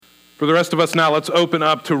For the rest of us now, let's open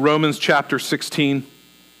up to Romans chapter 16.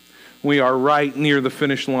 We are right near the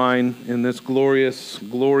finish line in this glorious,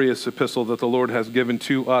 glorious epistle that the Lord has given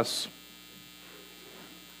to us.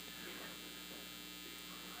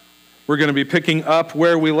 We're going to be picking up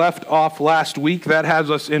where we left off last week. That has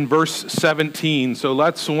us in verse 17. So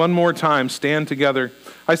let's one more time stand together.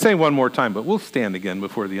 I say one more time, but we'll stand again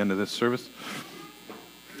before the end of this service.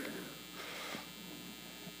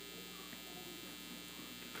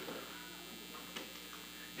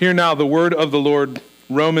 Hear now the word of the Lord,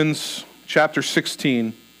 Romans chapter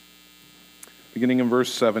 16, beginning in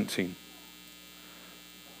verse 17.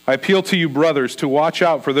 I appeal to you, brothers, to watch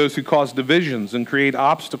out for those who cause divisions and create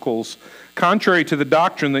obstacles contrary to the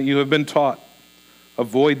doctrine that you have been taught.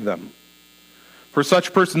 Avoid them. For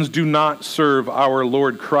such persons do not serve our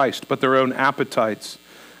Lord Christ, but their own appetites.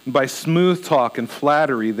 And by smooth talk and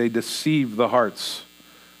flattery, they deceive the hearts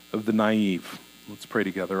of the naive. Let's pray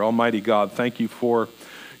together. Almighty God, thank you for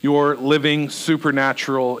your living,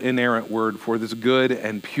 supernatural, inerrant word, for this good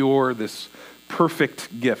and pure, this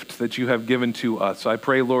perfect gift that you have given to us. I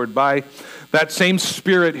pray, Lord, by that same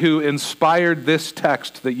Spirit who inspired this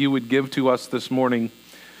text, that you would give to us this morning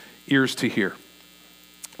ears to hear.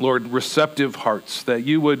 Lord, receptive hearts, that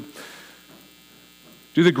you would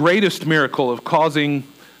do the greatest miracle of causing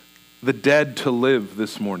the dead to live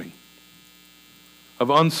this morning, of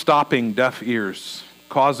unstopping deaf ears,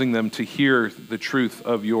 causing them to hear the truth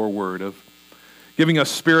of your word, of giving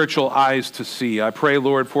us spiritual eyes to see. I pray,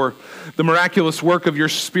 Lord, for the miraculous work of your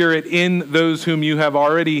Spirit in those whom you have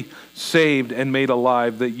already saved and made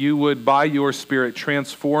alive, that you would, by your Spirit,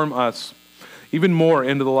 transform us even more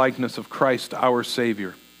into the likeness of Christ, our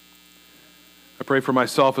Savior. I pray for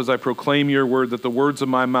myself as I proclaim your word, that the words of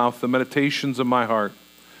my mouth, the meditations of my heart,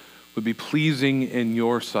 would be pleasing in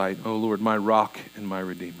your sight, O Lord, my rock and my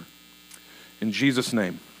redeemer. In Jesus'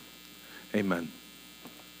 name, amen.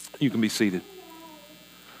 You can be seated.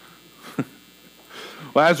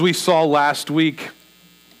 Well, as we saw last week,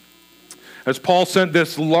 as Paul sent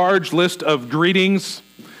this large list of greetings,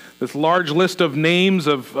 this large list of names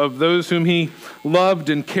of those whom he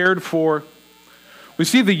loved and cared for, we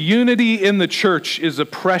see the unity in the church is a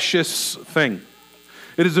precious thing.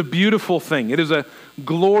 It is a beautiful thing. It is a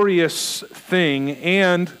glorious thing,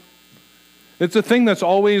 and it's a thing that's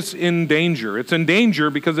always in danger. It's in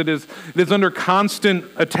danger because it is under constant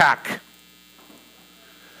attack.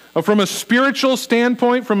 From a spiritual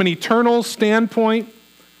standpoint, from an eternal standpoint,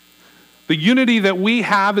 the unity that we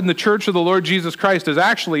have in the church of the Lord Jesus Christ is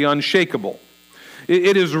actually unshakable.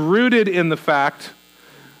 It is rooted in the fact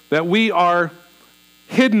that we are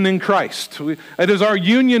hidden in Christ. It is our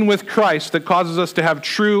union with Christ that causes us to have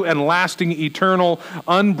true and lasting, eternal,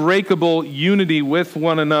 unbreakable unity with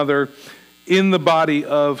one another in the body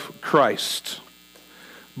of Christ.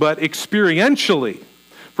 But experientially,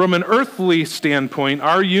 from an earthly standpoint,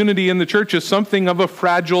 our unity in the church is something of a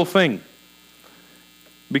fragile thing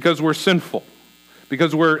because we're sinful,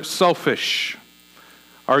 because we're selfish.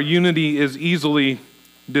 Our unity is easily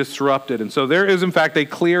disrupted. And so there is, in fact, a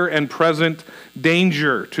clear and present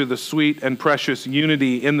danger to the sweet and precious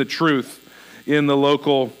unity in the truth in the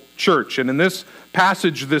local church. And in this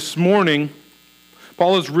passage this morning,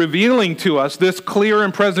 Paul is revealing to us this clear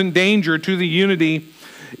and present danger to the unity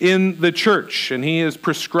in the church. And he is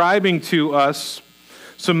prescribing to us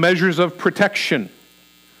some measures of protection,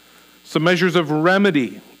 some measures of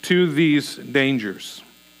remedy to these dangers.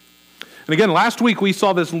 And again, last week we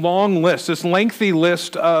saw this long list, this lengthy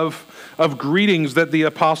list of greetings that the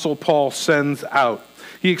Apostle Paul sends out.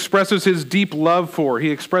 He expresses his deep love for, he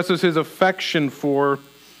expresses his affection for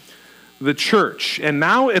the church. And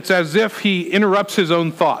now it's as if he interrupts his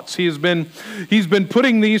own thoughts. He's been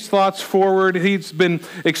putting these thoughts forward. He's been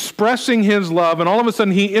expressing his love, and all of a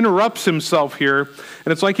sudden he interrupts himself here,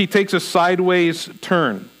 and it's like he takes a sideways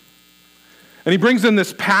turn. And he brings in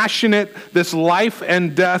this passionate, this life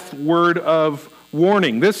and death word of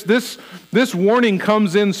warning. This warning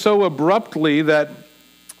comes in so abruptly that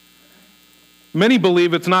many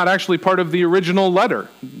believe it's not actually part of the original letter,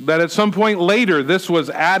 that at some point later this was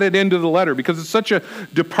added into the letter because it's such a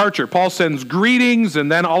departure. Paul sends greetings, and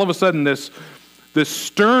then all of a sudden this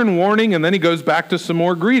stern warning, and then he goes back to some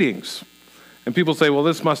more greetings. And people say, well,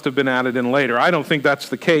 this must have been added in later. I don't think that's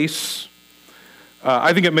the case.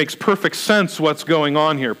 I think it makes perfect sense what's going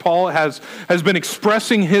on here. Paul has been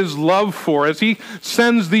expressing his love for, as he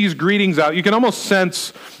sends these greetings out. You can almost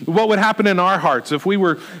sense what would happen in our hearts if we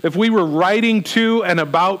were writing to and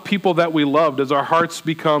about people that we loved as our hearts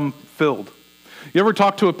become filled. You ever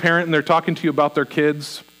talk to a parent and they're talking to you about their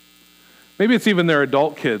kids? Maybe it's even their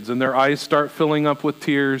adult kids, and their eyes start filling up with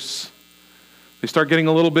tears. They start getting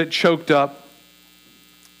a little bit choked up.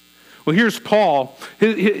 Well, here's Paul.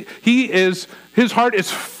 His heart is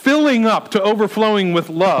filling up to overflowing with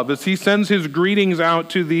love as he sends his greetings out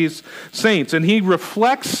to these saints. And he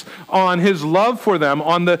reflects on his love for them,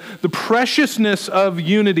 on the preciousness of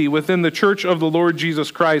unity within the church of the Lord Jesus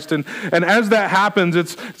Christ. And as that happens,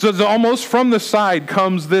 it's almost from the side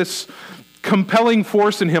comes this compelling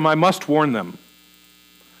force in him. I must warn them.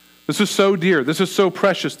 This is so dear. This is so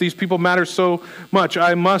precious. These people matter so much.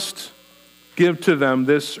 I must give to them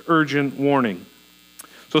this urgent warning.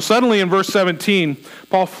 So suddenly in verse 17,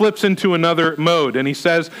 Paul flips into another mode, and he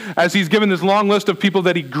says, as he's given this long list of people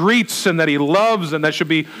that he greets and that he loves and that should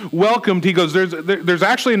be welcomed, he goes, there's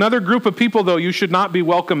actually another group of people, though, you should not be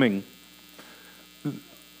welcoming.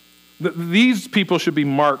 These people should be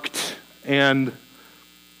marked and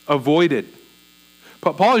avoided.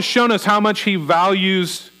 Paul has shown us how much he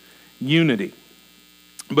values unity.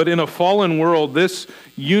 But in a fallen world, this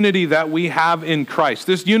unity that we have in Christ,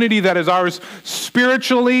 this unity that is ours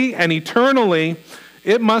spiritually and eternally,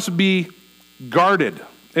 it must be guarded.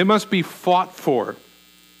 It must be fought for.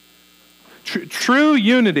 True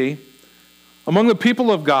unity among the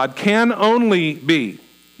people of God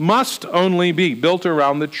must only be built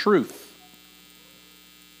around the truth.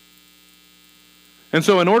 And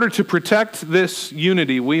so in order to protect this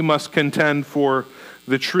unity, we must contend for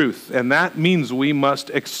the truth. And that means we must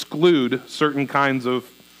exclude certain kinds of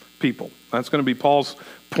people. That's going to be Paul's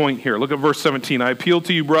point here. Look at verse 17. I appeal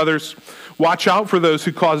to you, brothers, watch out for those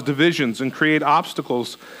who cause divisions and create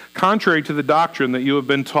obstacles contrary to the doctrine that you have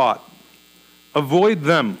been taught. Avoid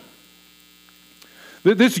them.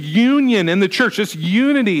 This union in the church, this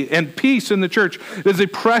unity and peace in the church is a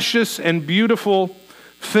precious and beautiful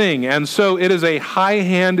thing. And so it is a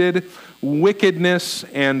high-handed wickedness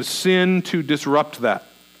and sin to disrupt that.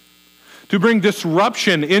 To bring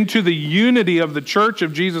disruption into the unity of the church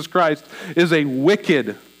of Jesus Christ is a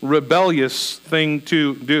wicked, rebellious thing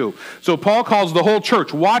to do. So Paul calls the whole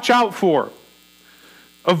church, watch out for,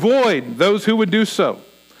 avoid those who would do so,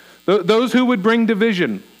 those who would bring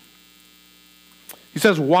division. He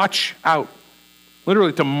says, watch out,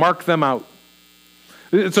 literally to mark them out.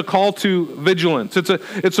 It's a call to vigilance.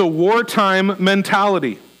 It's a wartime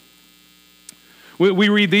mentality. We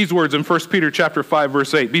read these words in 1 Peter chapter 5,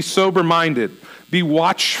 verse 8. Be sober-minded. Be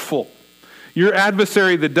watchful. Your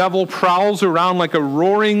adversary, the devil, prowls around like a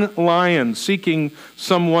roaring lion seeking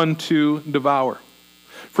someone to devour.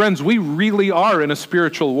 Friends, we really are in a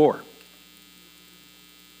spiritual war.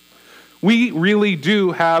 We really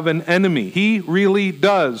do have an enemy. He really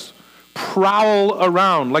does prowl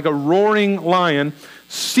around like a roaring lion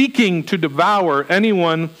seeking to devour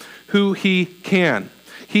anyone who he can.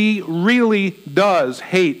 He really does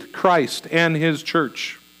hate Christ and his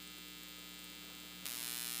church.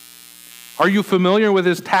 Are you familiar with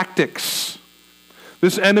his tactics?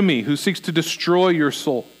 This enemy who seeks to destroy your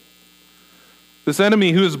soul. This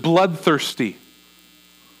enemy who is bloodthirsty.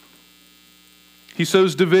 He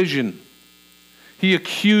sows division. He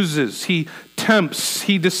accuses. He tempts.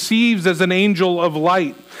 He deceives as an angel of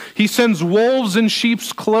light. He sends wolves in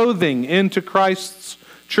sheep's clothing into Christ's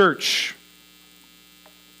church.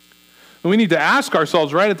 And we need to ask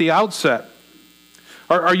ourselves right at the outset,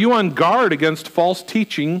 are you on guard against false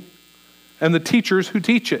teaching and the teachers who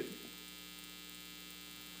teach it?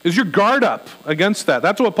 Is your guard up against that?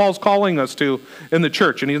 That's what Paul's calling us to in the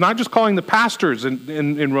church. And he's not just calling the pastors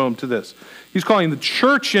in Rome to this. He's calling the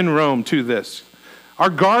church in Rome to this.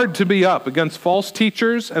 Our guard to be up against false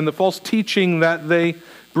teachers and the false teaching that they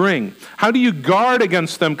bring. How do you guard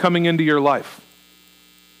against them coming into your life?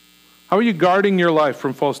 How are you guarding your life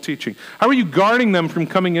from false teaching? How are you guarding them from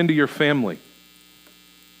coming into your family?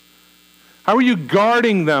 How are you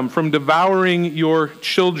guarding them from devouring your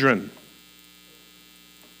children?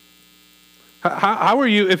 How are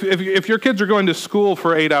you, if your kids are going to school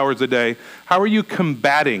for 8 hours a day, how are you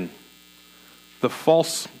combating the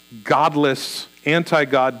false, godless,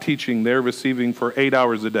 anti-God teaching they're receiving for 8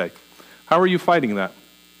 hours a day? How are you fighting that?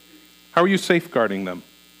 How are you safeguarding them?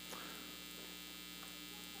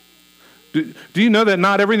 Do you know that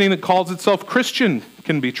not everything that calls itself Christian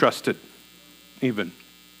can be trusted, even?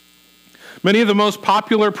 Many of the most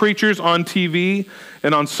popular preachers on TV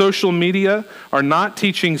and on social media are not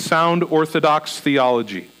teaching sound orthodox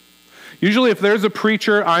theology. Usually if there's a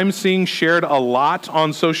preacher I'm seeing shared a lot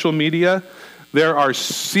on social media, there are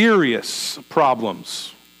serious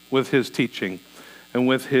problems with his teaching and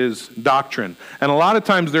with his doctrine. And a lot of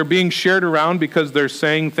times they're being shared around because they're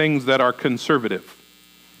saying things that are conservative.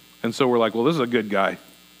 And so we're like, well, this is a good guy.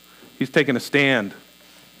 He's taking a stand.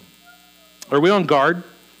 Are we on guard?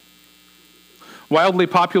 Wildly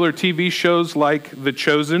popular TV shows like The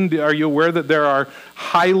Chosen, are you aware that there are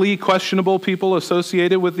highly questionable people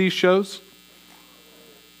associated with these shows?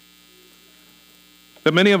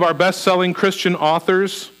 That many of our best-selling Christian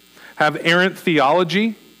authors have errant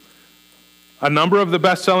theology. A number of the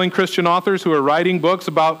best-selling Christian authors who are writing books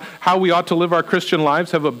about how we ought to live our Christian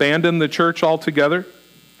lives have abandoned the church altogether.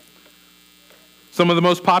 Some of the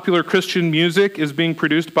most popular Christian music is being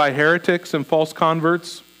produced by heretics and false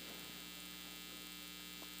converts.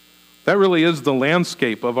 That really is the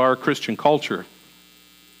landscape of our Christian culture.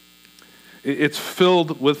 It's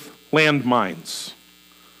filled with landmines.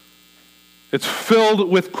 It's filled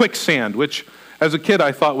with quicksand, which as a kid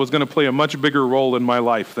I thought was going to play a much bigger role in my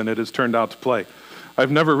life than it has turned out to play. I've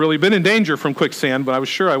never really been in danger from quicksand, but I was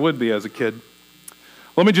sure I would be as a kid.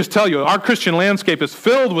 Let me just tell you, our Christian landscape is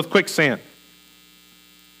filled with quicksand.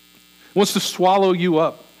 It wants to swallow you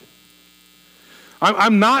up.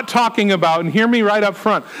 I'm not talking about, and hear me right up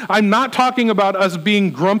front, I'm not talking about us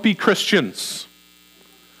being grumpy Christians.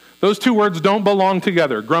 Those two words don't belong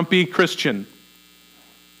together, grumpy Christian.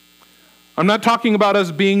 I'm not talking about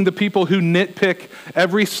us being the people who nitpick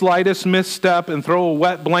every slightest misstep and throw a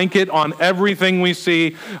wet blanket on everything we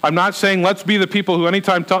see. I'm not saying let's be the people who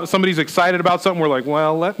anytime somebody's excited about something, we're like,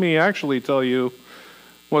 well, let me actually tell you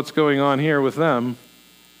what's going on here with them.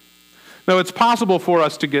 No, it's possible for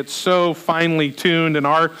us to get so finely tuned in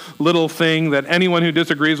our little thing that anyone who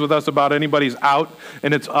disagrees with us about anybody's out,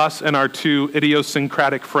 and it's us and our two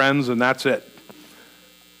idiosyncratic friends, and that's it.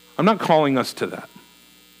 I'm not calling us to that.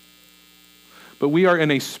 But we are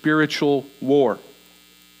in a spiritual war.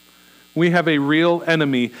 We have a real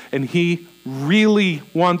enemy, and he really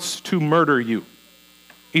wants to murder you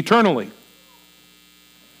eternally.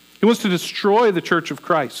 He wants to destroy the church of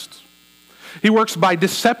Christ. He works by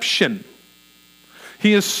deception.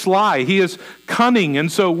 He is sly. He is cunning,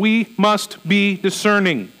 and so we must be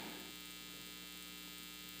discerning.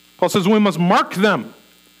 Paul says we must mark them. And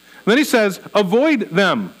then he says, avoid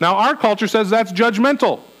them. Now, our culture says that's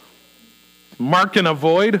judgmental. Mark and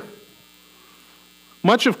avoid.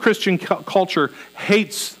 Much of Christian culture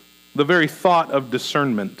hates the very thought of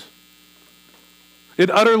discernment. It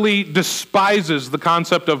utterly despises the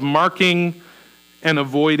concept of marking and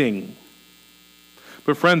avoiding.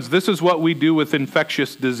 But friends, this is what we do with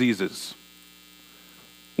infectious diseases.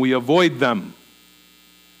 We avoid them.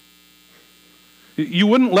 You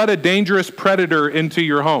wouldn't let a dangerous predator into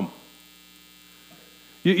your home.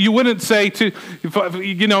 You wouldn't say to,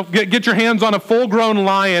 get your hands on a full-grown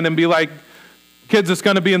lion and be like, kids, it's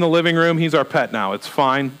going to be in the living room. He's our pet now. It's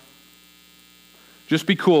fine. Just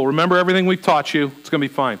be cool. Remember everything we've taught you. It's going to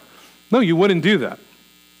be fine. No, you wouldn't do that.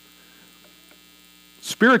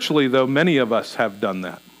 Spiritually, though, many of us have done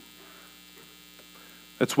that.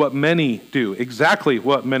 That's what many do, exactly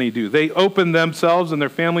what many do. They open themselves and their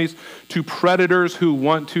families to predators who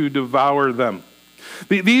want to devour them.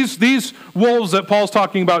 These wolves that Paul's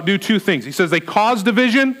talking about do two things. He says they cause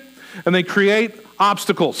division and they create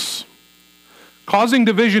obstacles. Causing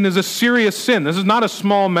division is a serious sin. This is not a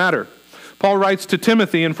small matter. Paul writes to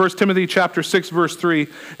Timothy in 1 Timothy chapter 6, verse 3,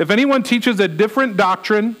 if anyone teaches a different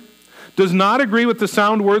doctrine, does not agree with the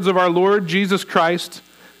sound words of our Lord Jesus Christ,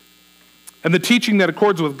 and the teaching that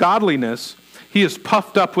accords with godliness, he is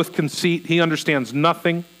puffed up with conceit. He understands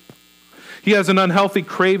nothing. He has an unhealthy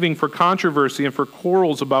craving for controversy and for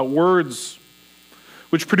quarrels about words,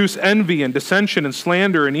 which produce envy and dissension and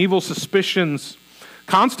slander and evil suspicions,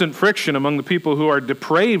 constant friction among the people who are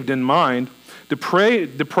depraved in mind,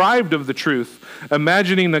 deprived of the truth,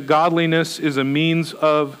 imagining that godliness is a means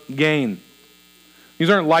of gain. These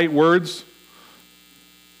aren't light words.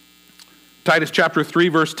 Titus chapter 3,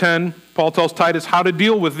 verse 10, Paul tells Titus how to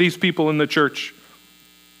deal with these people in the church.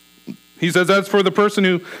 He says, as for the person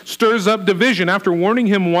who stirs up division, after warning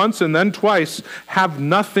him once and then twice, have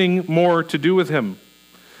nothing more to do with him,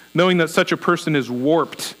 knowing that such a person is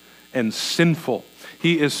warped and sinful.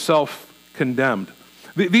 He is self-condemned.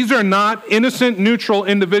 These are not innocent, neutral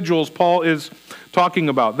individuals Paul is talking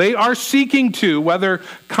about. They are seeking to, whether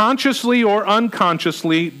consciously or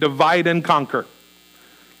unconsciously, divide and conquer.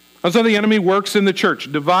 That's how the enemy works in the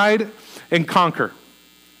church. Divide and conquer.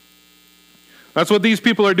 That's what these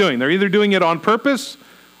people are doing. They're either doing it on purpose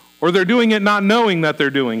or they're doing it not knowing that they're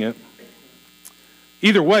doing it.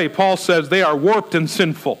 Either way, Paul says they are warped and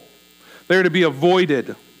sinful. They're to be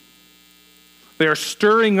avoided. They are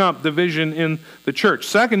stirring up division in the church.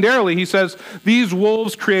 Secondarily, he says, these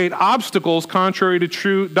wolves create obstacles contrary to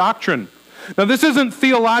true doctrine. Now, this isn't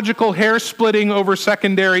theological hair splitting over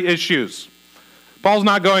secondary issues. Paul's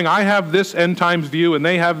not going, I have this end times view and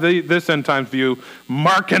they have this end times view.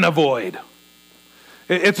 Mark and avoid.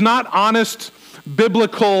 It's not honest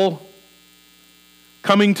biblical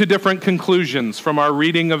coming to different conclusions from our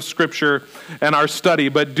reading of Scripture and our study,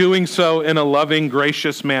 but doing so in a loving,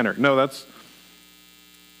 gracious manner. No,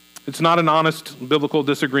 it's not an honest biblical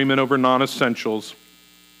disagreement over non-essentials.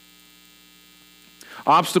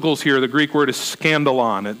 Obstacles here, the Greek word is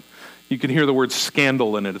scandalon. You can hear the word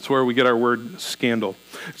scandal in it. It's where we get our word scandal.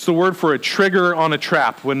 It's the word for a trigger on a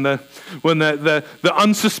trap. When the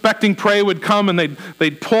unsuspecting prey would come and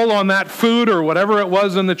they'd pull on that food or whatever it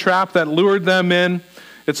was in the trap that lured them in,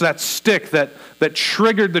 it's that stick that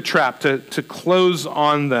triggered the trap to close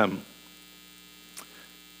on them.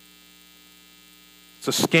 It's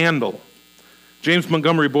a scandal. James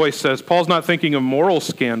Montgomery Boyce says, Paul's not thinking of moral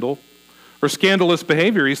scandal or scandalous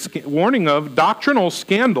behavior. He's warning of doctrinal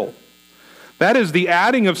scandal. That is the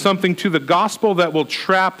adding of something to the gospel that will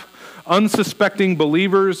trap unsuspecting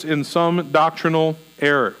believers in some doctrinal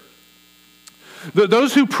error.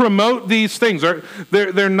 Those who promote these things,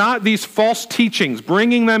 they're not these false teachings,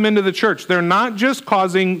 bringing them into the church. They're not just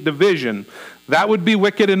causing division. That would be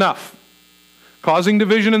wicked enough. Causing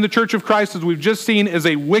division in the church of Christ, as we've just seen, is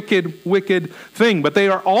a wicked, wicked thing. But they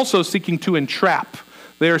are also seeking to entrap.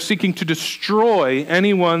 They are seeking to destroy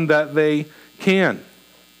anyone that they can.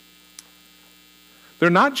 They're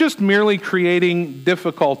not just merely creating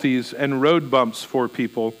difficulties and road bumps for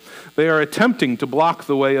people. They are attempting to block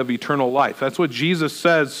the way of eternal life. That's what Jesus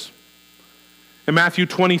says in Matthew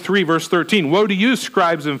 23, verse 13. Woe to you,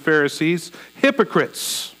 scribes and Pharisees,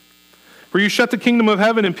 hypocrites! For you shut the kingdom of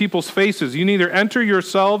heaven in people's faces. You neither enter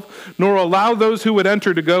yourself nor allow those who would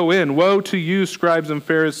enter to go in. Woe to you, scribes and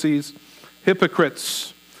Pharisees,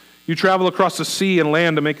 hypocrites! You travel across the sea and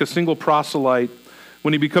land to make a single proselyte.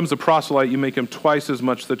 When he becomes a proselyte, you make him twice as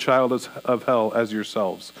much the child of hell as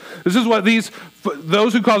yourselves. This is what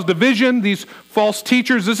those who cause division, these false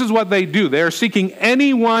teachers, this is what they do. They are seeking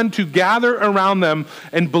anyone to gather around them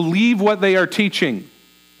and believe what they are teaching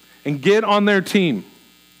and get on their team.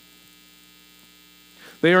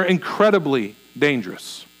 They are incredibly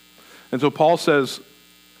dangerous. And so Paul says,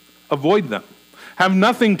 avoid them. Have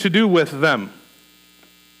nothing to do with them.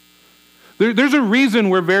 There's a reason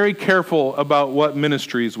we're very careful about what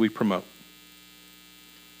ministries we promote.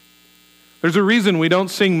 There's a reason we don't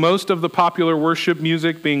sing most of the popular worship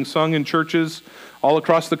music being sung in churches all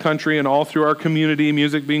across the country and all through our community,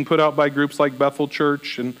 music being put out by groups like Bethel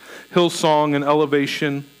Church and Hillsong and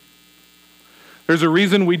Elevation. There's a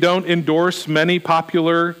reason we don't endorse many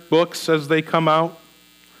popular books as they come out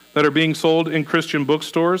that are being sold in Christian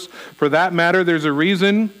bookstores. For that matter, there's a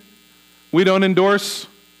reason we don't endorse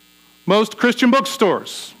most Christian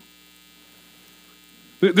bookstores.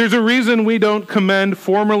 There's a reason we don't commend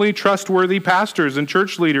formerly trustworthy pastors and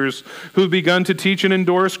church leaders who've begun to teach and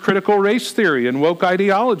endorse critical race theory and woke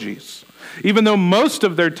ideologies, even though most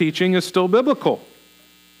of their teaching is still biblical.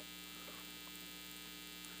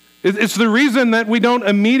 It's the reason that we don't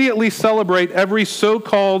immediately celebrate every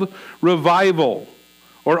so-called revival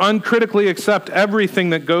or uncritically accept everything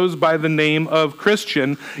that goes by the name of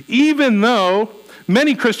Christian, even though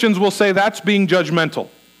many Christians will say that's being judgmental.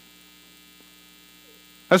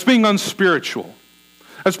 That's being unspiritual.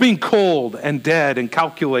 That's being cold and dead and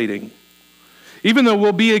calculating. Even though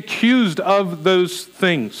we'll be accused of those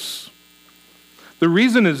things. The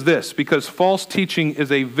reason is this, because false teaching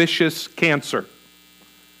is a vicious cancer.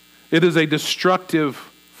 It is a destructive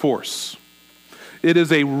force. It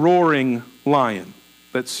is a roaring lion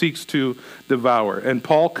that seeks to devour. And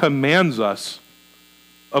Paul commands us,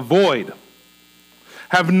 avoid.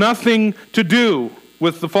 Have nothing to do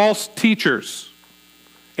with the false teachers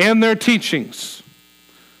and their teachings,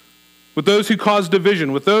 with those who cause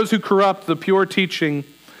division, with those who corrupt the pure teaching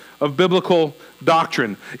of biblical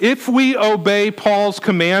doctrine. If we obey Paul's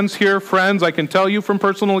commands here, friends, I can tell you from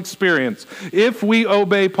personal experience, if we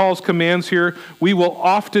obey Paul's commands here, we will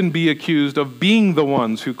often be accused of being the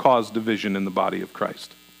ones who cause division in the body of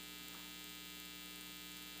Christ.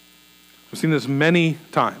 I've seen this many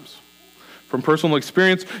times. From personal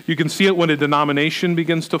experience, you can see it when a denomination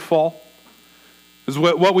begins to fall. This is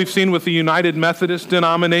what we've seen with the United Methodist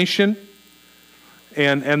denomination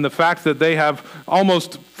and the fact that they have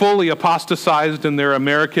almost fully apostatized in their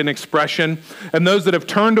American expression. And those that have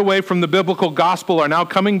turned away from the biblical gospel are now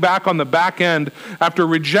coming back on the back end after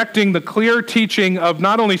rejecting the clear teaching of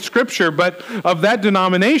not only Scripture, but of that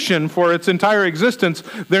denomination for its entire existence.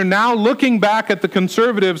 They're now looking back at the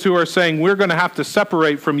conservatives who are saying, we're going to have to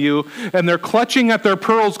separate from you. And they're clutching at their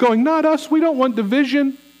pearls going, not us, we don't want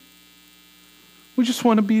division. We just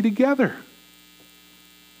want to be together.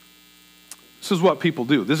 This is what people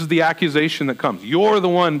do. This is the accusation that comes. You're the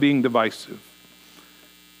one being divisive.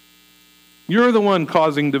 You're the one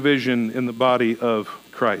causing division in the body of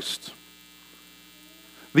Christ.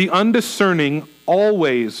 The undiscerning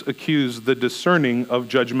always accuse the discerning of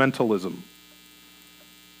judgmentalism.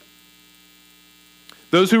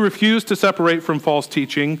 Those who refuse to separate from false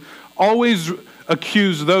teaching always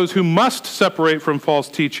accuse those who must separate from false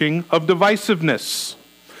teaching of divisiveness.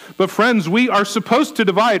 But friends, we are supposed to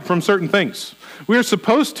divide from certain things. We are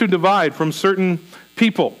supposed to divide from certain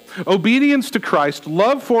people. Obedience to Christ,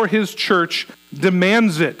 love for his church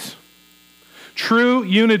demands it. True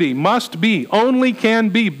unity only can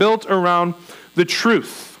be built around the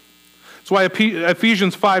truth. That's why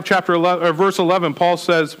Ephesians 5, verse 11, Paul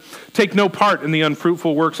says, "Take no part in the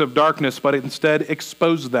unfruitful works of darkness, but instead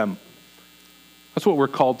expose them." That's what we're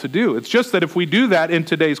called to do. It's just that if we do that in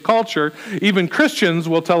today's culture, even Christians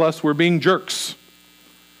will tell us we're being jerks,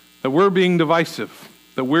 that we're being divisive,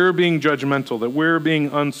 that we're being judgmental, that we're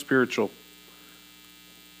being unspiritual.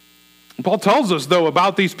 Paul tells us, though,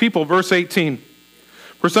 about these people, verse 18,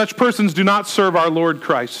 "For such persons do not serve our Lord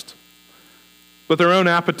Christ, but their own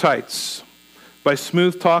appetites. By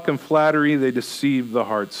smooth talk and flattery, they deceive the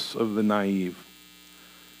hearts of the naive."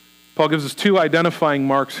 Paul gives us two identifying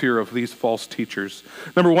marks here of these false teachers.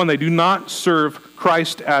 Number one, they do not serve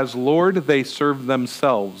Christ as Lord, they serve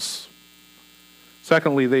themselves.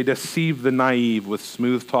 Secondly, they deceive the naive with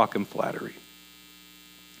smooth talk and flattery.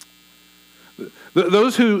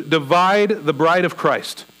 Those who divide the bride of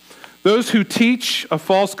Christ, those who teach a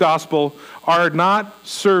false gospel, are not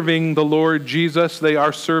serving the Lord Jesus, they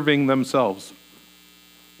are serving themselves.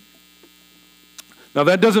 Now,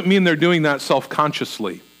 that doesn't mean they're doing that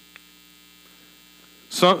self-consciously.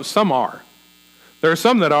 Some are. There are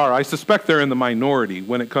some that are. I suspect they're in the minority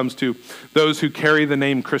when it comes to those who carry the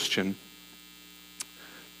name Christian.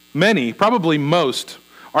 Many, probably most,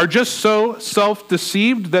 are just so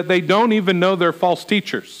self-deceived that they don't even know they're false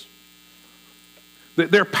teachers.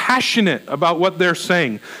 They're passionate about what they're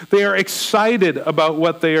saying. They are excited about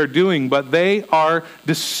what they are doing, but they are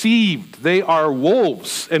deceived. They are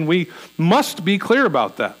wolves, and we must be clear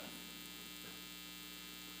about that.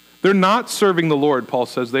 They're not serving the Lord, Paul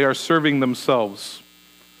says. They are serving themselves.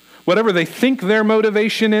 Whatever they think their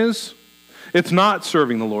motivation is, it's not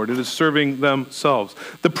serving the Lord. It is serving themselves.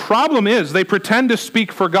 The problem is they pretend to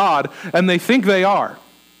speak for God, and they think they are.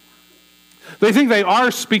 They think they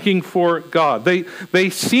are speaking for God. They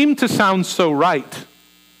seem to sound so right,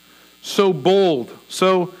 so bold,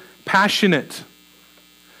 so passionate.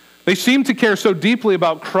 They seem to care so deeply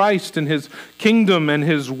about Christ and his kingdom and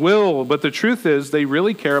his will, but the truth is they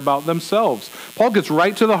really care about themselves. Paul gets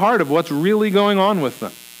right to the heart of what's really going on with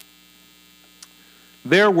them.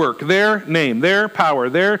 Their work, their name, their power,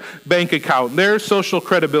 their bank account, their social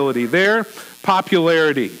credibility, their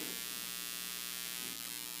popularity.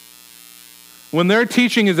 When their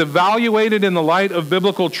teaching is evaluated in the light of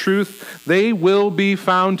biblical truth, they will be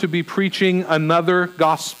found to be preaching another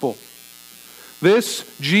gospel.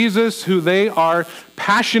 This Jesus, who they are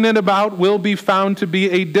passionate about, will be found to be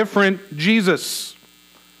a different Jesus.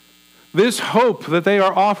 This hope that they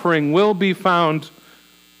are offering will be found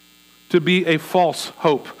to be a false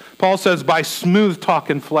hope. Paul says, by smooth talk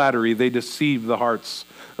and flattery, they deceive the hearts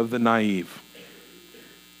of the naive.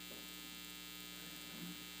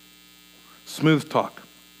 Smooth talk.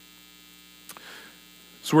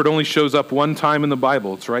 This word only shows up one time in the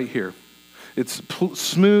Bible. It's right here. It's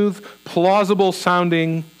smooth, plausible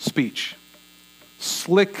sounding speech.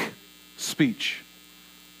 Slick speech.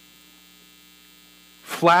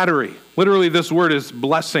 Flattery. Literally, this word is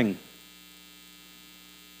blessing.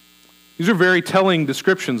 These are very telling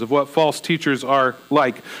descriptions of what false teachers are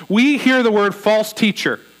like. We hear the word false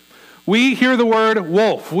teacher. We hear the word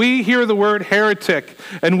wolf. We hear the word heretic.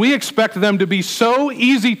 And we expect them to be so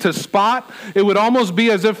easy to spot, it would almost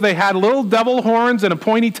be as if they had little devil horns and a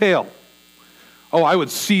pointy tail. Oh, I would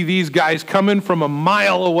see these guys coming from a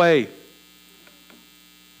mile away.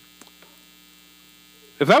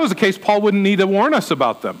 If that was the case, Paul wouldn't need to warn us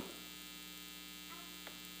about them.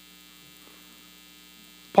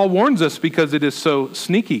 Paul warns us because it is so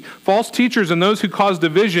sneaky. False teachers and those who cause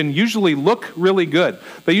division usually look really good.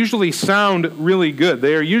 They usually sound really good.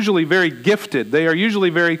 They are usually very gifted. They are usually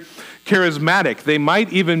very charismatic. They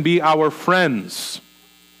might even be our friends.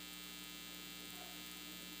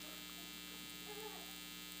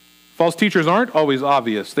 False teachers aren't always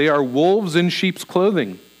obvious. They are wolves in sheep's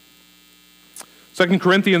clothing. 2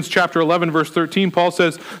 Corinthians chapter 11, verse 13, Paul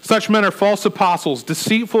says, such men are false apostles,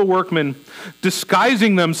 deceitful workmen,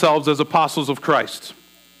 disguising themselves as apostles of Christ.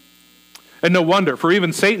 And no wonder, for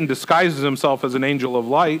even Satan disguises himself as an angel of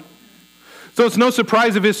light. So it's no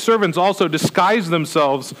surprise if his servants also disguise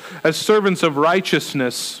themselves as servants of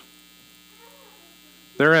righteousness.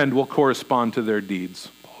 Their end will correspond to their deeds,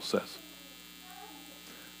 Paul says.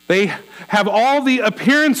 They have all the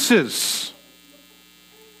appearances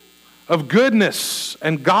of goodness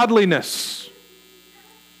and godliness,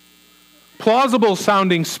 plausible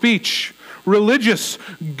sounding speech, religious,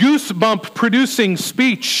 goosebump producing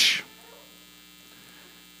speech,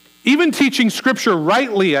 even teaching Scripture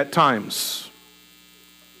rightly at times.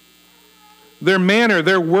 Their manner,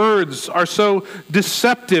 their words are so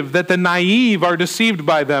deceptive that the naive are deceived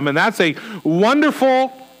by them. And that's a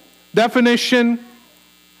wonderful definition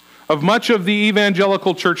of much of the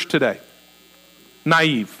evangelical church today.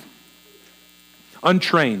 Naive,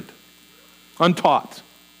 untrained, untaught.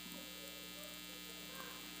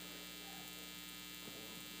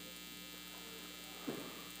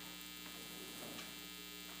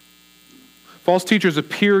 False teachers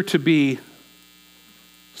appear to be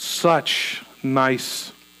such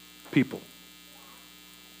nice people.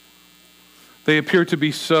 They appear to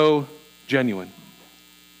be so genuine.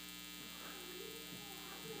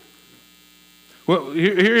 Well,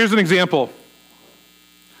 here's an example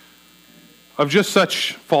of just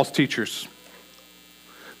such false teachers.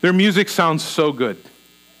 Their music sounds so good.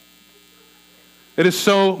 It is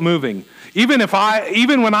so moving. Even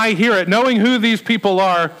when I hear it, knowing who these people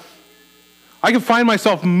are, I can find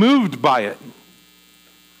myself moved by it.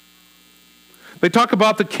 They talk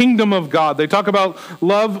about the kingdom of God. They talk about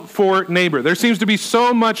love for neighbor. There seems to be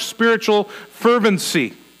so much spiritual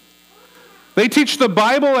fervency. They teach the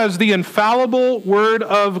Bible as the infallible word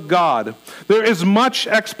of God. There is much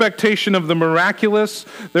expectation of the miraculous.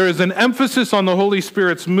 There is an emphasis on the Holy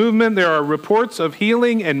Spirit's movement. There are reports of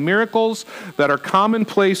healing and miracles that are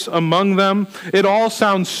commonplace among them. It all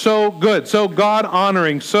sounds so good, so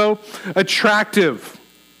God-honoring, so attractive.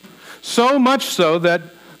 So much so that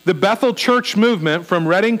the Bethel Church movement from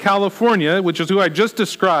Redding, California, which is who I just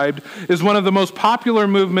described, is one of the most popular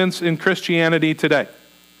movements in Christianity today.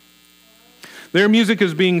 Their music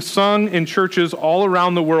is being sung in churches all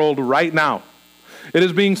around the world right now. It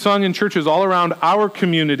is being sung in churches all around our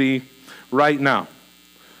community right now.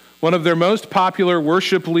 One of their most popular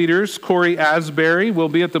worship leaders, Corey Asbury, will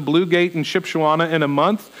be at the Blue Gate in Shipshewana in a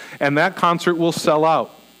month, and that concert will sell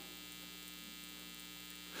out.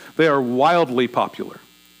 They are wildly popular.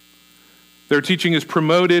 Their teaching is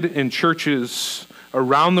promoted in churches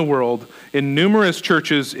around the world, in numerous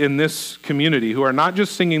churches in this community who are not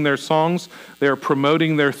just singing their songs, they are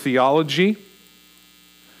promoting their theology,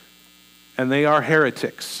 and they are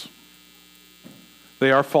heretics. They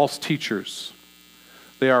are false teachers.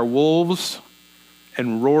 They are wolves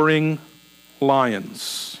and roaring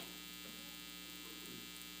lions.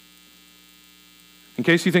 In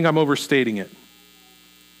case you think I'm overstating it,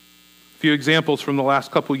 a few examples from the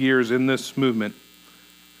last couple years in this movement.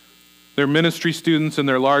 Their ministry students in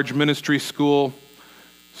their large ministry school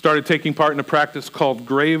started taking part in a practice called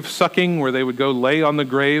grave sucking, where they would go lay on the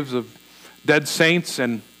graves of dead saints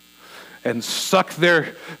and suck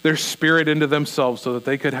their spirit into themselves so that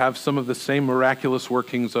they could have some of the same miraculous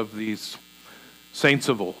workings of these saints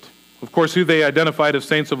of old. Of course, who they identified as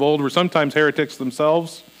saints of old were sometimes heretics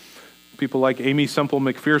themselves. People like Amy Semple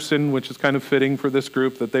McPherson, which is kind of fitting for this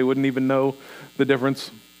group, that they wouldn't even know the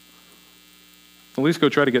difference. At least go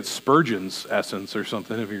try to get Spurgeon's essence or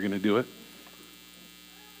something if you're going to do it.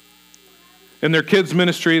 In their kids'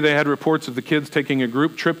 ministry, they had reports of the kids taking a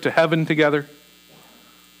group trip to heaven together.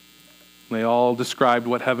 They all described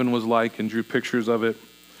what heaven was like and drew pictures of it.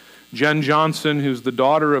 Jen Johnson, who's the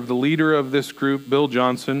daughter of the leader of this group, Bill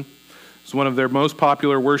Johnson, is one of their most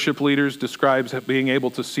popular worship leaders, describes being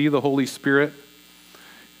able to see the Holy Spirit.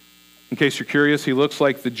 In case you're curious, he looks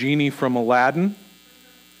like the genie from Aladdin.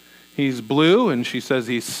 He's blue, and she says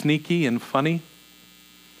he's sneaky and funny.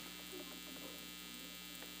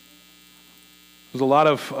 There's a lot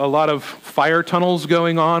of fire tunnels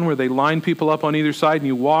going on where they line people up on either side, and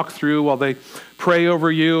you walk through while they pray over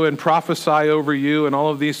you and prophesy over you and all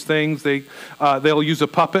of these things. They'll use a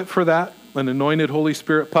puppet for that, an anointed Holy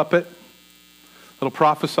Spirit puppet. It'll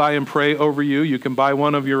prophesy and pray over you. You can buy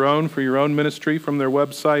one of your own for your own ministry from their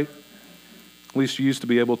website. At least you used to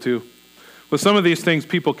be able to. With some of these things,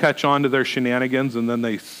 people catch on to their shenanigans and then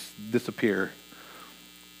they disappear.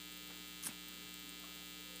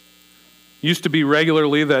 Used to be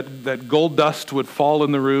regularly that gold dust would fall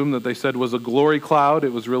in the room that they said was a glory cloud.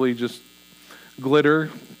 It was really just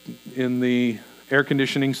glitter in the air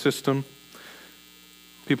conditioning system.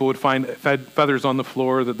 People would find feathers on the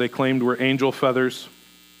floor that they claimed were angel feathers.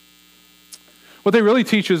 What they really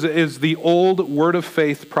teach is the old word of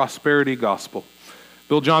faith prosperity gospel.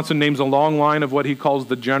 Bill Johnson names a long line of what he calls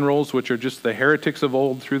the generals, which are just the heretics of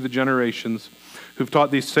old through the generations, who've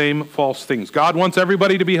taught these same false things. God wants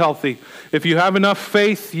everybody to be healthy. If you have enough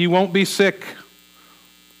faith, you won't be sick.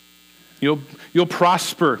 You'll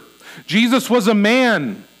prosper. Jesus was a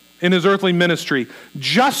man in his earthly ministry,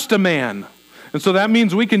 just a man. And so that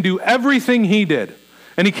means we can do everything he did.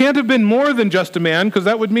 And he can't have been more than just a man, because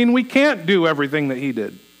that would mean we can't do everything that he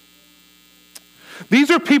did.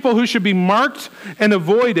 These are people who should be marked and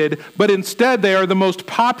avoided, but instead they are the most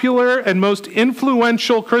popular and most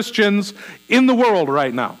influential Christians in the world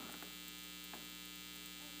right now.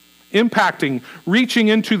 Impacting, reaching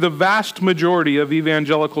into the vast majority of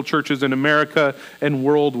evangelical churches in America and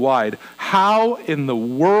worldwide. How in the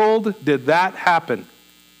world did that happen?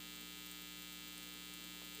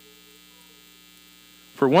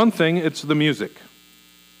 For one thing, it's the music.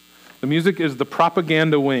 The music is the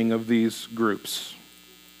propaganda wing of these groups.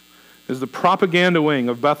 Is the propaganda wing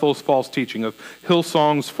of Bethel's false teaching, of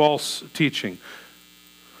Hillsong's false teaching.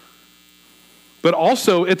 But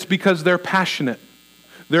also it's because they're passionate.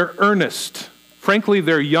 They're earnest. Frankly,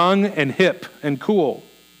 they're young and hip and cool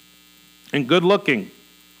and good looking.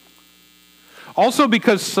 Also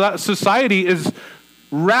because society is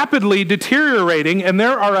rapidly deteriorating, and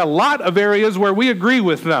there are a lot of areas where we agree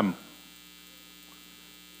with them.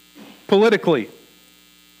 Politically.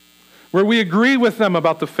 Where we agree with them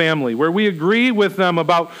about the family, where we agree with them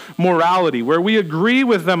about morality, where we agree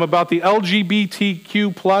with them about the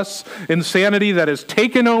LGBTQ plus insanity that has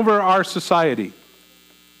taken over our society.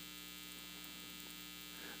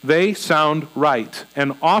 They sound right,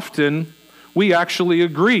 and often we actually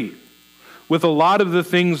agree with a lot of the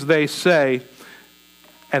things they say,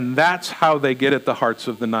 and that's how they get at the hearts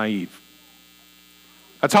of the naive.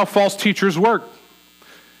 That's how false teachers work.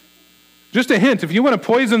 Just a hint, if you want to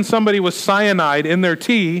poison somebody with cyanide in their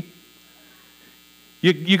tea,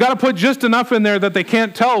 you got to put just enough in there that they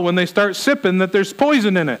can't tell when they start sipping that there's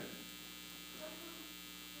poison in it.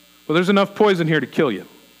 Well, there's enough poison here to kill you.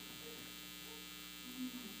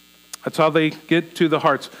 That's how they get to the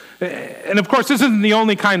hearts. And of course, this isn't the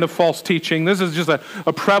only kind of false teaching. This is just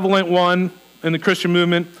a prevalent one in the Christian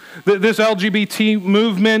movement. This LGBT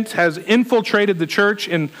movement has infiltrated the church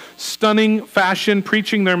in stunning fashion,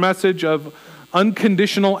 preaching their message of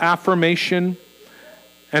unconditional affirmation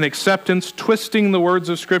and acceptance, twisting the words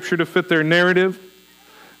of Scripture to fit their narrative.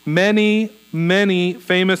 Many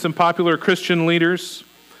famous and popular Christian leaders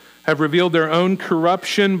have revealed their own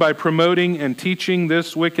corruption by promoting and teaching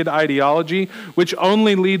this wicked ideology, which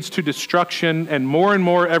only leads to destruction and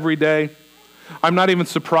more every day. I'm not even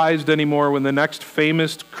surprised anymore when the next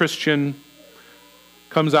famous Christian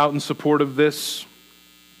comes out in support of this.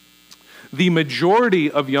 The majority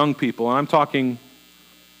of young people, and I'm talking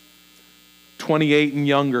 28 and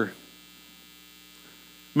younger,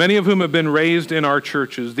 many of whom have been raised in our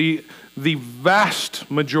churches, the vast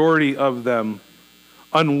majority of them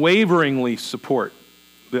unwaveringly support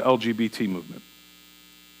the LGBT movement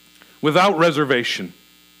without reservation.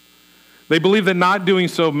 They believe that not doing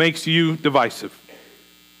so makes you divisive,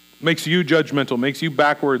 makes you judgmental, makes you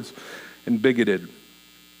backwards and bigoted.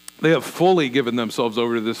 They have fully given themselves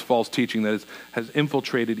over to this false teaching that has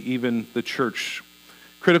infiltrated even the church.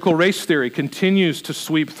 Critical race theory continues to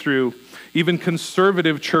sweep through even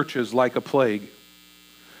conservative churches like a plague,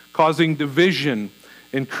 causing division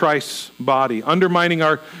in Christ's body, undermining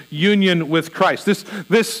our union with Christ.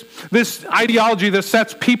 This ideology that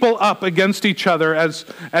sets people up against each other as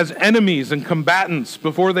enemies and combatants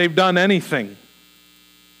before they've done anything.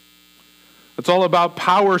 It's all about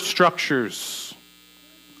power structures,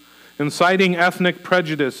 inciting ethnic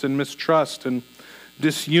prejudice and mistrust and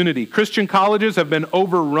disunity. Christian colleges have been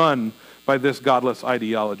overrun by this godless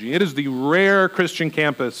ideology. It is the rare Christian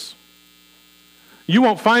campus. You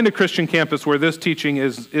won't find a Christian campus where this teaching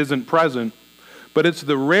isn't present, but it's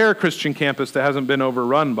the rare Christian campus that hasn't been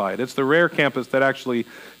overrun by it. It's the rare campus that actually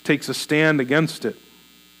takes a stand against it.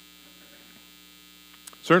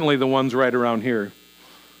 Certainly the ones right around here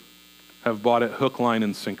have bought it hook, line,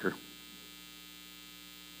 and sinker.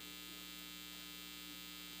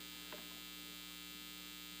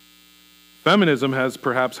 Feminism has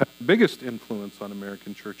perhaps had the biggest influence on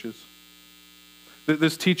American churches.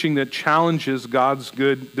 This teaching that challenges God's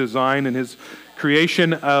good design and his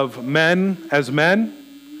creation of men as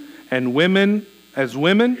men and women as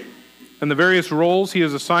women and the various roles he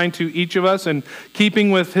has assigned to each of us in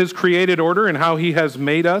keeping with his created order and how he has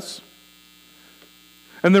made us.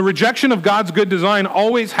 And the rejection of God's good design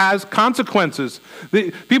always has consequences.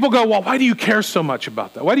 People go, well, why do you care so much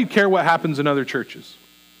about that? Why do you care what happens in other churches?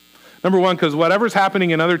 Number one, because whatever's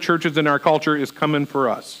happening in other churches in our culture is coming for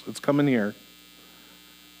us. It's coming here.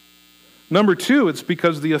 Number two, it's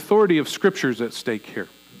because the authority of Scripture is at stake here.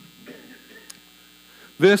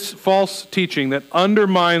 This false teaching that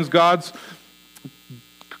undermines God's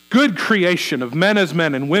good creation of men as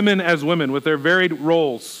men and women as women with their varied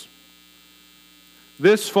roles.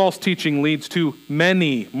 This false teaching leads to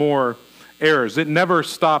many more errors. It never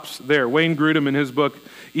stops there. Wayne Grudem, in his book,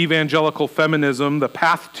 Evangelical Feminism, The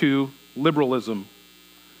Path to Liberalism,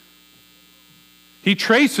 he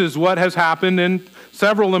traces what has happened in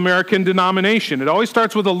several American denominations. It always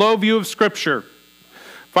starts with a low view of Scripture,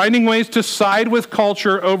 finding ways to side with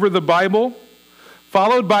culture over the Bible,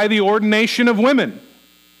 followed by the ordination of women.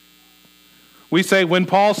 We say when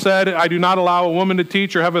Paul said, I do not allow a woman to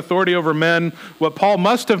teach or have authority over men, what Paul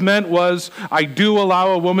must have meant was, I do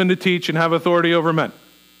allow a woman to teach and have authority over men.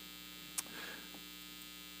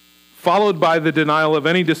 Followed by the denial of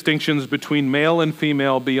any distinctions between male and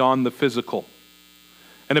female beyond the physical.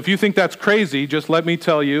 And if you think that's crazy, just let me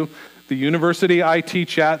tell you, the university I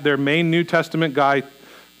teach at, their main New Testament guy,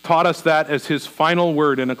 taught us that as his final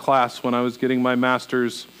word in a class when I was getting my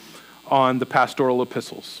master's on the pastoral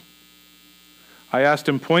epistles. I asked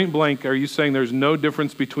him point blank, are you saying there's no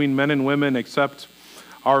difference between men and women except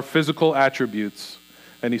our physical attributes?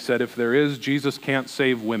 And he said, if there is, Jesus can't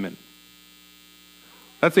save women.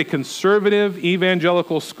 That's a conservative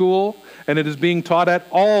evangelical school, and it is being taught at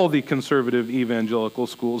all the conservative evangelical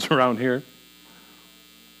schools around here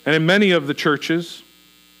and in many of the churches.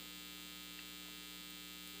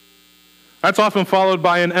 That's often followed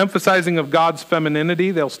by an emphasizing of God's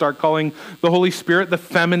femininity. They'll start calling the Holy Spirit the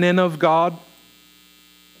feminine of God.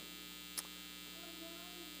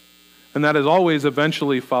 And that is always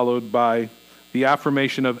eventually followed by the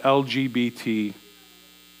affirmation of LGBT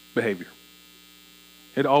behavior.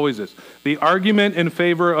 It always is. The argument in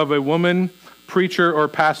favor of a woman preacher or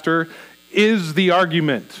pastor is the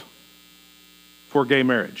argument for gay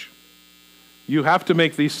marriage. You have to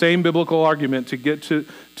make the same biblical argument to get to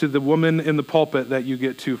the woman in the pulpit that you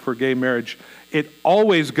get to for gay marriage. It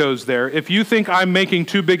always goes there. If you think I'm making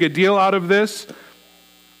too big a deal out of this,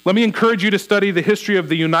 let me encourage you to study the history of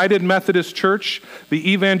the United Methodist Church,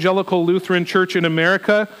 the Evangelical Lutheran Church in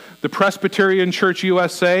America, the Presbyterian Church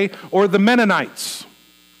USA, or the Mennonites.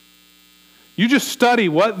 You just study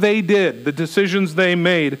what they did, the decisions they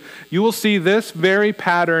made. You will see this very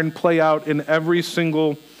pattern play out in every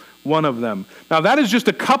single one of them. Now, that is just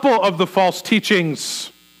a couple of the false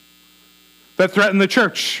teachings that threaten the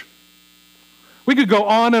church. We could go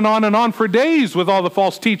on and on and on for days with all the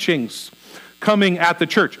false teachings coming at the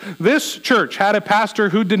church. This church had a pastor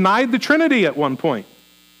who denied the Trinity at one point.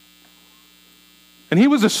 And he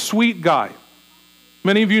was a sweet guy.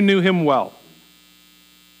 Many of you knew him well.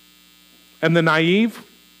 And the naive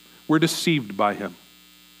were deceived by him.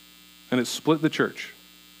 And it split the church.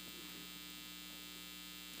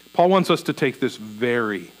 Paul wants us to take this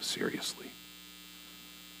very seriously.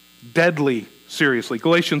 Deadly seriously.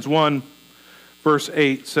 Galatians 1, verse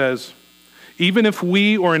 8 says, even if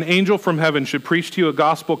we or an angel from heaven should preach to you a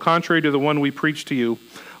gospel contrary to the one we preach to you,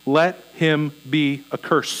 let him be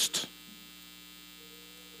accursed.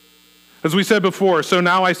 As we said before, so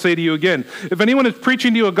now I say to you again, if anyone is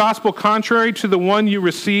preaching to you a gospel contrary to the one you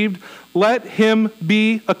received, let him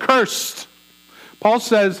be accursed. Paul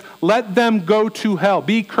says, let them go to hell.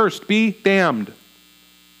 Be cursed, be damned.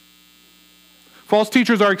 False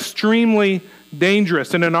teachers are extremely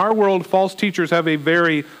dangerous. And in our world, false teachers have a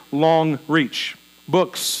very long reach.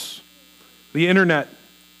 Books, the internet,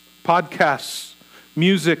 podcasts,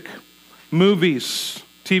 music, movies,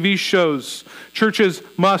 TV shows. Churches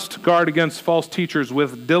must guard against false teachers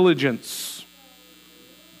with diligence.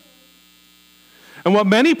 And what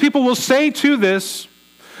many people will say to this,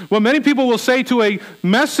 what many people will say to a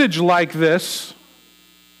message like this,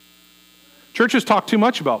 churches talk too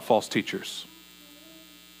much about false teachers.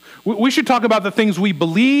 We should talk about the things we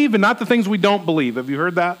believe and not the things we don't believe. Have you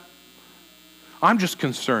heard that? I'm just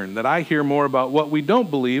concerned that I hear more about what we don't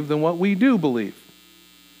believe than what we do believe.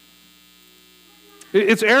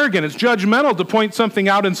 It's arrogant, it's judgmental to point something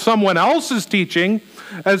out in someone else's teaching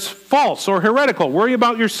as false or heretical. Worry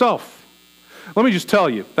about yourself. Let me just tell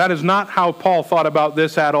you, that is not how Paul thought about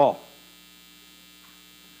this at all.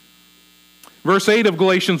 Verse 8 of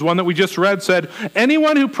Galatians 1 that we just read said,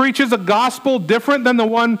 anyone who preaches a gospel different than the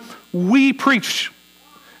one we preach.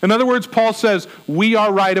 In other words, Paul says, we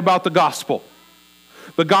are right about the gospel.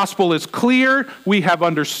 The gospel is clear, we have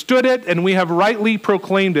understood it, and we have rightly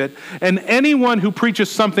proclaimed it. And anyone who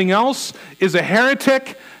preaches something else is a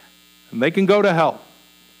heretic, and they can go to hell.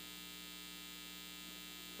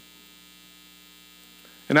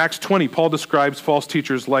 In Acts 20, Paul describes false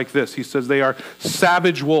teachers like this. He says they are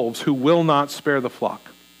savage wolves who will not spare the flock.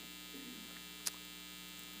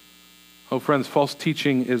 Oh, friends, false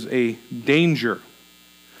teaching is a danger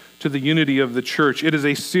to the unity of the church. It is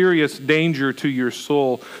a serious danger to your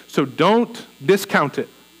soul. So don't discount it.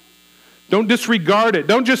 Don't disregard it.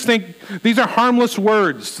 Don't just think these are harmless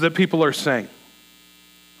words that people are saying.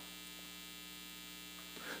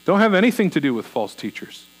 Don't have anything to do with false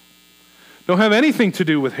teachers. Don't have anything to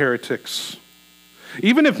do with heretics.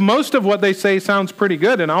 Even if most of what they say sounds pretty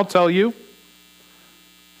good, and I'll tell you,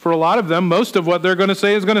 for a lot of them, most of what they're going to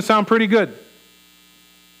say is going to sound pretty good.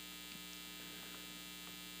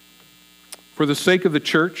 For the sake of the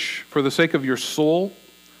church, for the sake of your soul,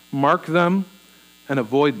 mark them and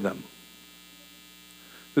avoid them.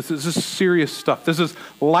 This is serious stuff. This is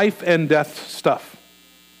life and death stuff.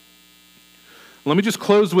 Let me just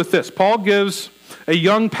close with this. Paul gives a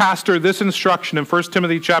young pastor this instruction in 1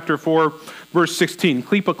 Timothy chapter 4, verse 16.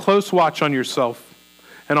 Keep a close watch on yourself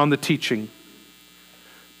and on the teaching.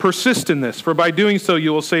 Persist in this, for by doing so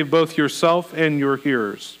you will save both yourself and your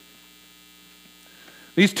hearers.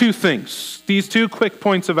 These two things, these two quick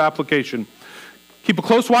points of application. Keep a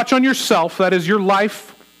close watch on yourself, that is your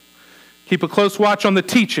life. Keep a close watch on the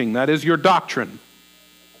teaching, that is your doctrine.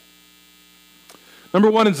 Number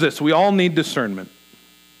one is this: we all need discernment.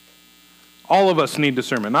 All of us need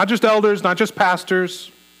discernment. Not just elders, not just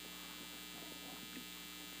pastors.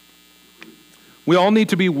 We all need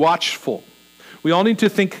to be watchful. We all need to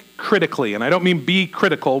think critically. And I don't mean be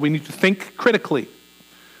critical. We need to think critically.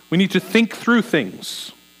 We need to think through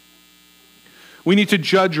things. We need to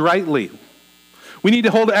judge rightly. We need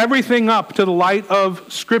to hold everything up to the light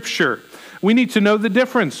of Scripture. We need to know the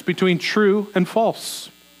difference between true and false.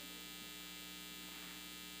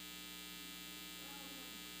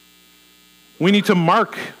 We need to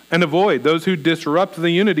mark and avoid those who disrupt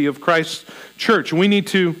the unity of Christ's church. We need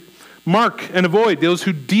to mark and avoid those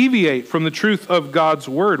who deviate from the truth of God's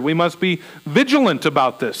word. We must be vigilant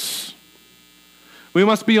about this. We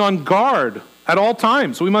must be on guard at all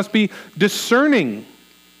times. We must be discerning.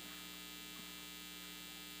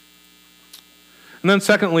 And then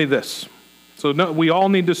secondly, this. So we all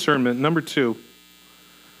need discernment. Number two,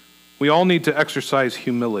 we all need to exercise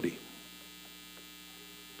humility.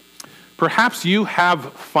 Perhaps you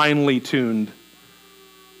have finely tuned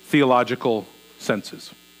theological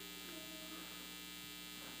senses.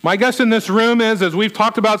 My guess in this room is, as we've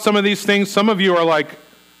talked about some of these things, some of you are like,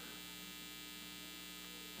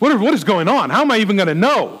 what is going on? How am I even going to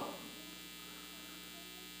know?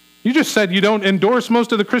 You just said you don't endorse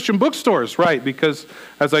most of the Christian bookstores, right? Because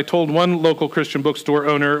as I told one local Christian bookstore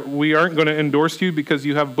owner, we aren't going to endorse you because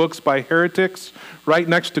you have books by heretics right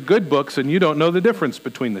next to good books and you don't know the difference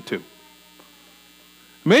between the two.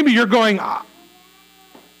 Maybe you're going,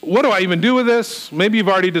 what do I even do with this? Maybe you've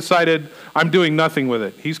already decided I'm doing nothing with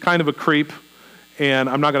it. He's kind of a creep and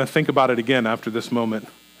I'm not going to think about it again after this moment.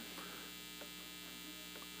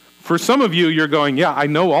 For some of you, you're going, yeah, I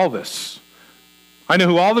know all this. I know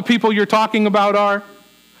who all the people you're talking about are.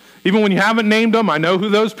 Even when you haven't named them, I know who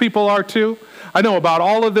those people are too. I know about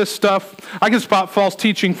all of this stuff. I can spot false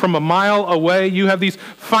teaching from a mile away. You have these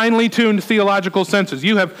finely tuned theological senses.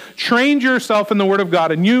 You have trained yourself in the Word of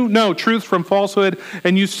God, and you know truth from falsehood,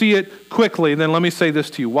 and you see it quickly. And then let me say this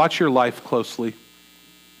to you. Watch your life closely.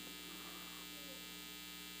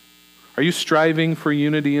 Are you striving for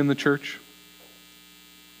unity in the church?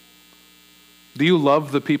 Do you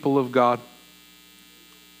love the people of God?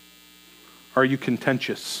 Are you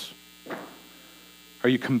contentious? Are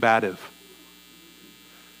you combative?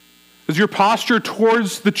 Is your posture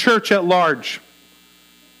towards the church at large,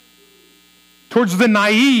 towards the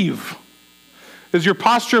naive, is your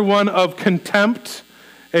posture one of contempt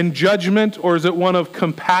and judgment, or is it one of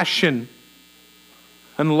compassion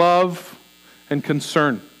and love and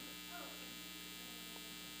concern?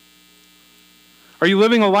 Are you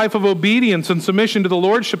living a life of obedience and submission to the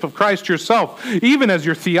lordship of Christ yourself, even as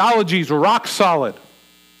your theology is rock solid?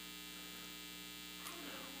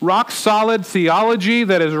 Rock solid theology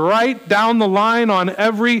that is right down the line on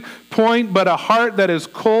every point, but a heart that is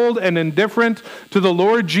cold and indifferent to the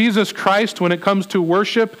Lord Jesus Christ when it comes to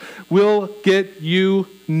worship will get you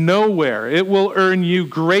nowhere. It will earn you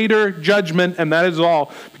greater judgment, and that is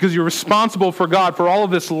all, because you're responsible for God, for all of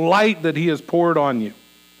this light that He has poured on you.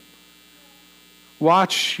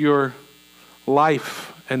 Watch your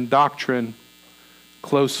life and doctrine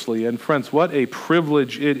closely. And friends, what a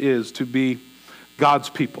privilege it is to be God's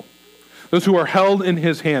people. Those who are held in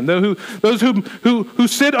His hand. Those who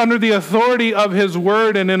sit under the authority of His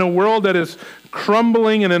word, and in a world that is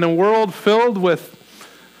crumbling and in a world filled with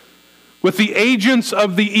the agents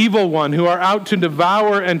of the evil one who are out to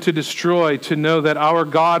devour and to destroy, to know that our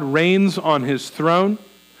God reigns on His throne,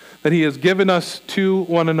 that He has given us to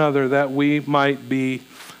one another that we might be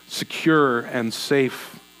secure and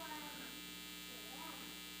safe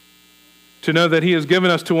to know that he has given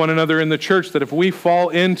us to one another in the church, that if we fall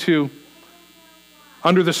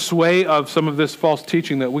under the sway of some of this false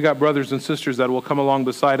teaching, that we got brothers and sisters that will come along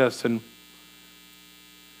beside us and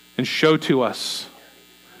show to us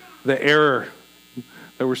the error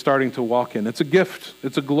that we're starting to walk in. It's a gift.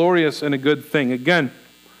 It's a glorious and a good thing. Again,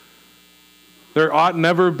 there ought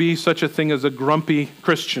never be such a thing as a grumpy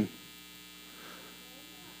Christian.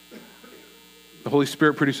 The Holy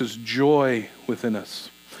Spirit produces joy within us.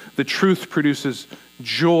 The truth produces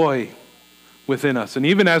joy within us. And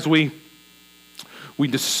even as we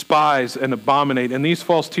despise and abominate, and these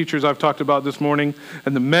false teachers I've talked about this morning,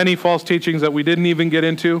 and the many false teachings that we didn't even get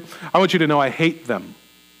into, I want you to know I hate them.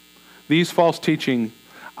 These false teaching,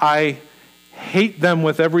 I hate them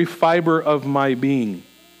with every fiber of my being.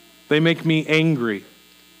 They make me angry.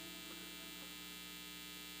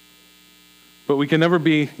 But we can never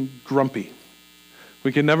be grumpy.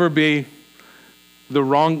 We can never be the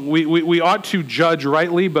wrong. We ought to judge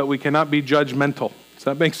rightly, but we cannot be judgmental. Does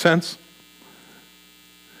that make sense?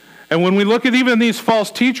 And when we look at even these false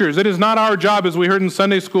teachers, it is not our job, as we heard in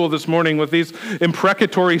Sunday school this morning, with these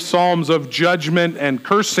imprecatory psalms of judgment and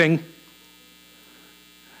cursing.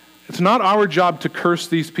 It's not our job to curse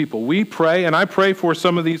these people. We pray, and I pray for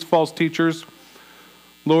some of these false teachers.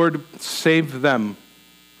 Lord, save them.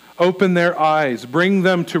 Open their eyes. Bring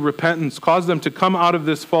them to repentance. Cause them to come out of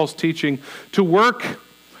this false teaching, to work,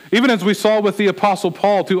 even as we saw with the Apostle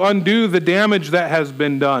Paul, to undo the damage that has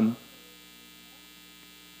been done.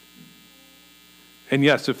 And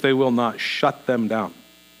yes, if they will not, shut them down.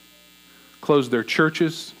 Close their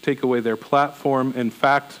churches, take away their platform. In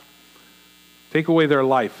fact, take away their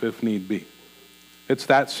life if need be. It's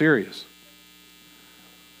that serious.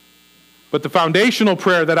 But the foundational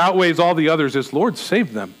prayer that outweighs all the others is, Lord,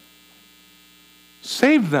 save them.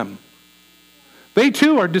 Save them. They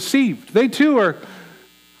too are deceived. They too are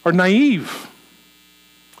naive.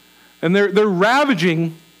 And they're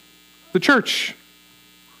ravaging the church.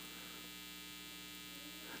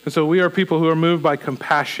 And so we are people who are moved by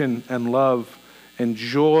compassion and love and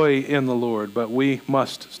joy in the Lord, but we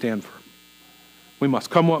must stand firm. We must,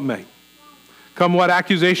 come what may. Come what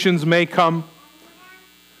accusations may come.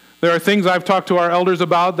 There are things I've talked to our elders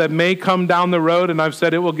about that may come down the road, and I've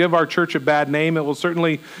said it will give our church a bad name. It will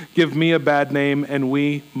certainly give me a bad name, and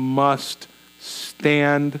we must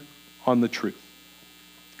stand on the truth.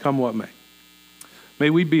 Come what may. May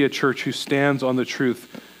we be a church who stands on the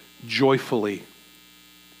truth joyfully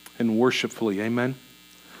and worshipfully. Amen?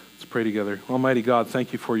 Let's pray together. Almighty God,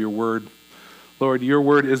 thank you for your word. Lord, your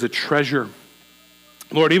word is a treasure.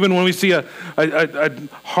 Lord, even when we see a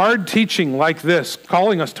hard teaching like this,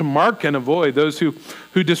 calling us to mark and avoid those who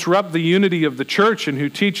disrupt the unity of the church and who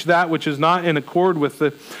teach that which is not in accord with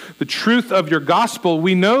the truth of your gospel,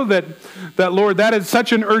 we know that, Lord, that is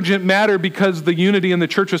such an urgent matter because the unity in the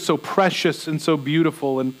church is so precious and so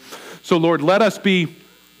beautiful. And so, Lord, let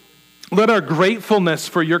our gratefulness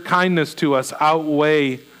for your kindness to us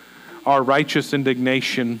outweigh our righteous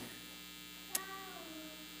indignation.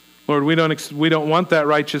 Lord, we don't want that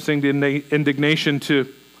righteous indignation to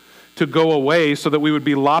go away so that we would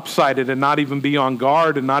be lopsided and not even be on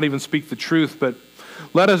guard and not even speak the truth, but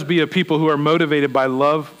let us be a people who are motivated by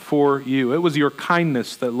love for you. It was your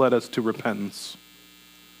kindness that led us to repentance.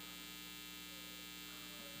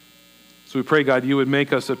 So we pray, God, you would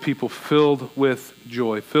make us a people filled with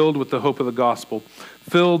joy, filled with the hope of the gospel,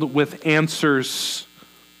 filled with answers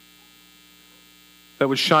that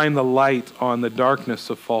would shine the light on the darkness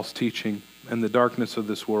of false teaching and the darkness of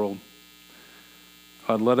this world.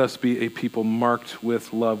 God, let us be a people marked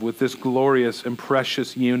with love, with this glorious and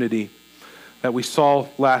precious unity that we saw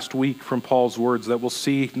last week from Paul's words, that we'll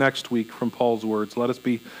see next week from Paul's words. Let us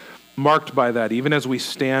be marked by that, even as we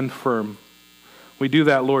stand firm. We do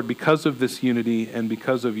that, Lord, because of this unity and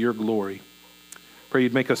because of your glory. Pray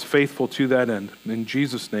you'd make us faithful to that end. In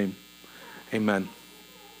Jesus' name, amen.